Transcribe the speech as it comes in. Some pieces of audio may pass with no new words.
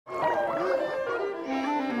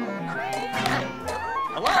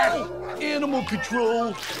Animal control.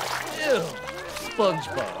 Ew.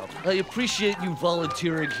 SpongeBob, I appreciate you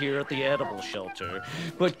volunteering here at the animal shelter,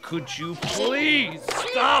 but could you please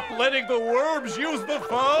stop letting the worms use the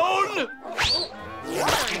phone?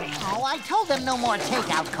 Oh, I told them no more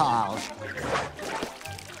takeout calls.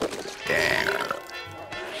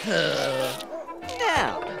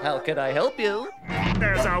 Now, how can I help you?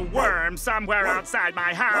 There's a worm somewhere outside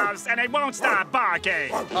my house, and it won't stop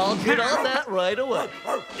barking. I'll get on that right away.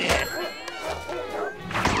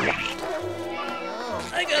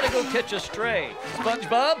 I gotta go catch a stray.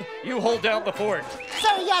 SpongeBob, you hold down the fort.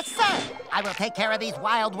 Sir, yes, sir. I will take care of these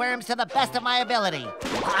wild worms to the best of my ability.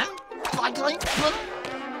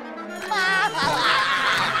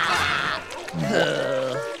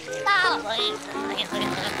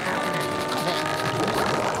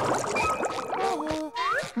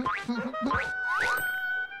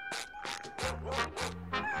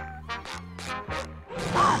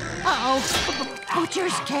 Uh-oh,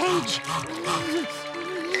 Butcher's cage.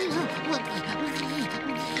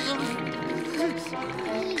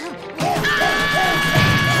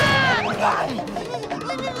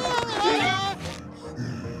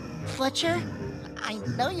 Butcher, I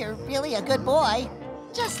know you're really a good boy.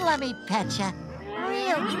 Just let me pet you.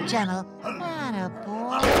 Real gentle.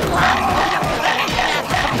 Attaboy.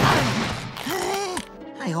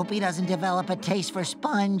 I hope he doesn't develop a taste for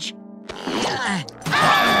sponge. Yeah!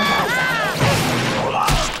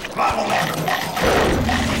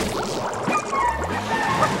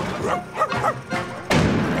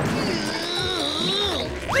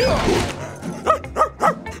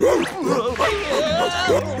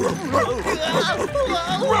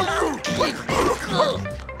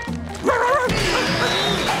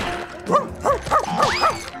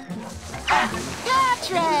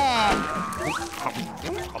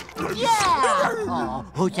 Oh,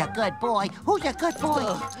 who's a good boy? Who's a good boy?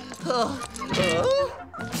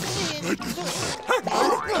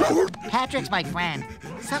 Patrick's my friend.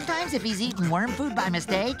 Sometimes if he's eating worm food by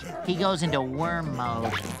mistake, he goes into worm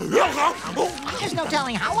mode. There's no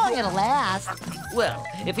telling how long it'll last. Well,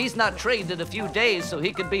 if he's not trained in a few days so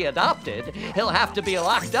he can be adopted, he'll have to be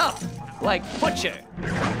locked up, like Butcher.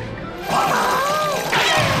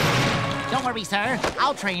 Don't worry, sir.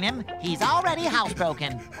 I'll train him. He's already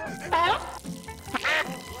housebroken.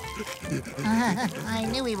 I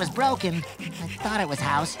knew he was broken. I thought it was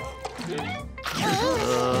house.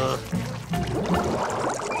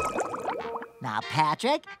 Now,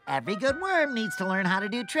 Patrick, every good worm needs to learn how to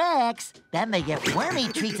do tricks. Then they get wormy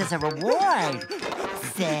treats as a reward.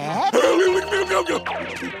 Sit.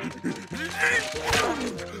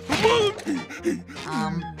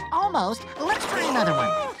 Almost. Let's try another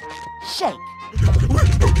one. Shake.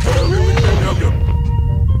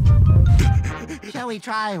 Shall we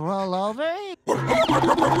try roll over?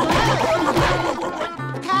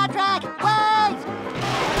 Patrick, wait!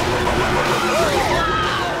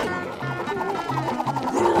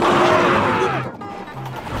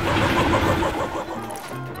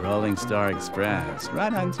 Rolling Star Express,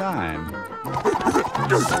 right on time.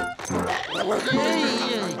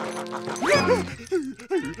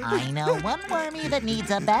 I know one wormy that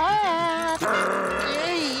needs a bath.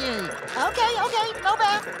 Okay, no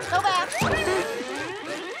bath, no bath.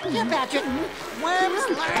 Here, Patrick, worms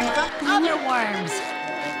learn from other worms.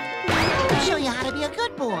 I'll show you how to be a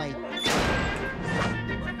good boy.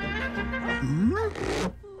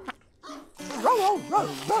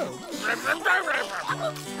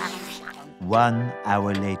 1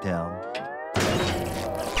 hour later.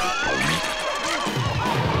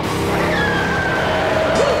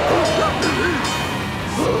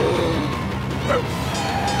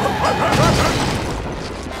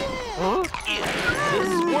 This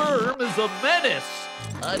worm is a menace.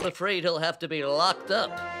 I'm afraid he'll have to be locked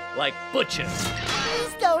up, like Butcher.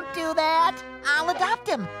 Please don't do that. I'll adopt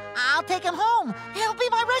him. I'll take him home. He'll be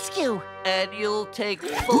my rescue. And you'll take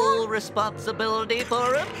full responsibility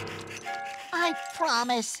for him? I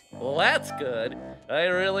promise. Well, that's good. I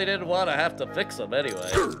really didn't want to have to fix him anyway.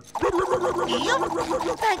 Thank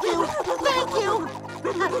you. Thank you.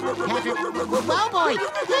 Patrick, well, boy.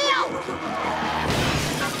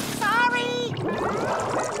 Sorry.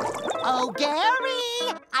 Oh,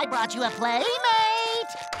 Gary, I brought you a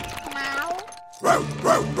playmate. Meow.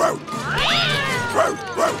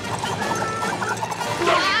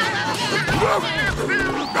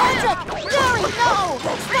 Patrick, Gary, no!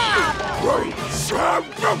 Stop!